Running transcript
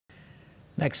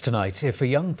Next tonight, if a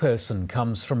young person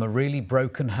comes from a really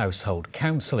broken household,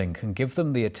 counselling can give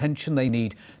them the attention they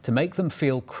need to make them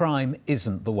feel crime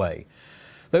isn't the way.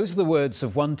 Those are the words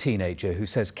of one teenager who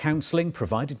says counselling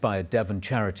provided by a Devon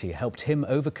charity helped him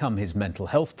overcome his mental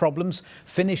health problems,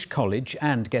 finish college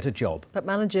and get a job. But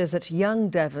managers at Young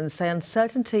Devon say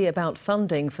uncertainty about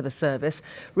funding for the service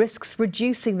risks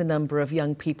reducing the number of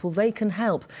young people they can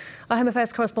help. Our Home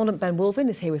Affairs correspondent Ben Wolvin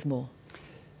is here with more.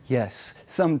 Yes,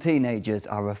 some teenagers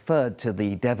are referred to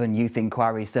the Devon Youth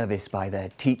Inquiry Service by their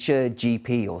teacher,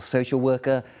 GP or social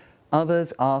worker.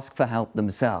 Others ask for help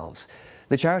themselves.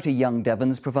 The charity Young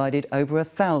Devon's provided over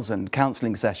 1,000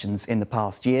 counselling sessions in the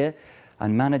past year,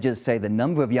 and managers say the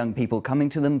number of young people coming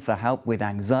to them for help with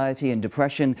anxiety and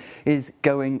depression is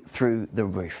going through the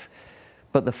roof.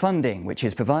 But the funding, which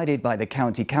is provided by the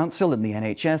County Council and the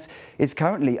NHS, is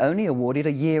currently only awarded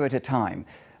a year at a time.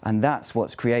 And that's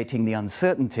what's creating the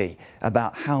uncertainty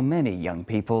about how many young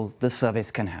people the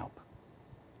service can help.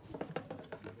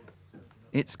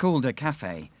 It's called a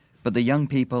cafe, but the young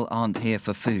people aren't here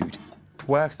for food.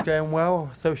 Work's going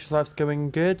well, social life's going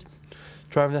good,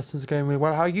 driving lessons are going really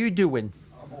well. How are you doing?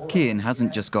 Kian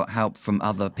hasn't just got help from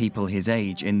other people his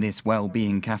age in this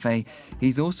well-being cafe,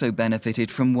 he's also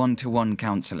benefited from one-to-one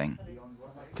counselling.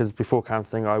 Because before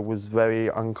counselling I was very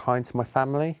unkind to my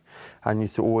family and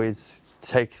used to always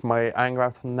take my anger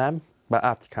out on them. But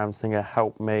after counselling it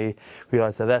helped me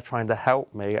realise that they're trying to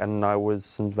help me and I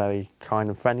was very kind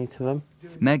and friendly to them.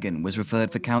 Megan was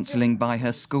referred for counselling by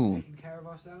her school.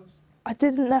 I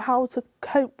didn't know how to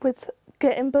cope with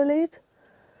getting bullied,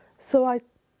 so I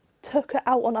took it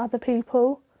out on other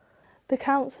people. The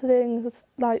counselling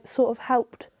sort of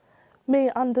helped me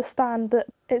understand that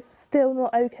it's still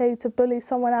not okay to bully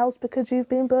someone else because you've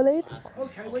been bullied.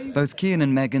 Both Kian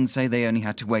and Megan say they only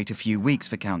had to wait a few weeks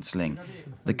for counselling.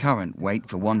 The current wait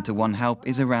for one-to-one help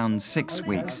is around 6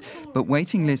 weeks, but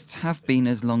waiting lists have been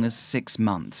as long as 6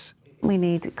 months. We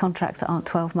need contracts that aren't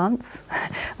 12 months.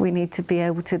 We need to be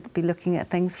able to be looking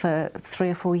at things for 3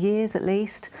 or 4 years at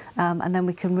least, and then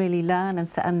we can really learn and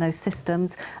set in those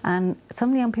systems. And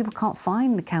some young people can't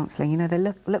find the counselling. You know, they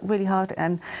look really hard,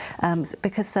 and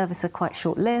because services are quite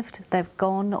short-lived, they've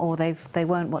gone or they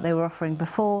weren't what they were offering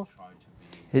before.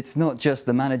 It's not just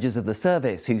the managers of the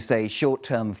service who say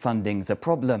short-term funding's a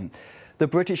problem. The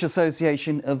British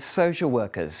Association of Social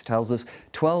Workers tells us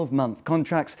 12-month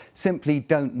contracts simply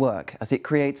don't work as it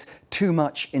creates too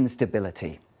much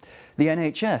instability. The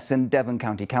NHS and Devon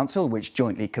County Council, which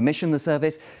jointly commission the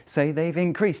service, say they've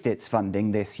increased its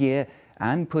funding this year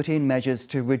and put in measures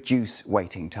to reduce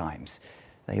waiting times.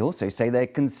 They also say they're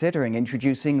considering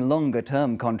introducing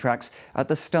longer-term contracts at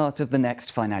the start of the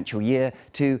next financial year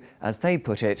to, as they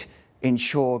put it,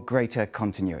 ensure greater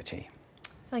continuity.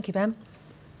 Thank you, Ben.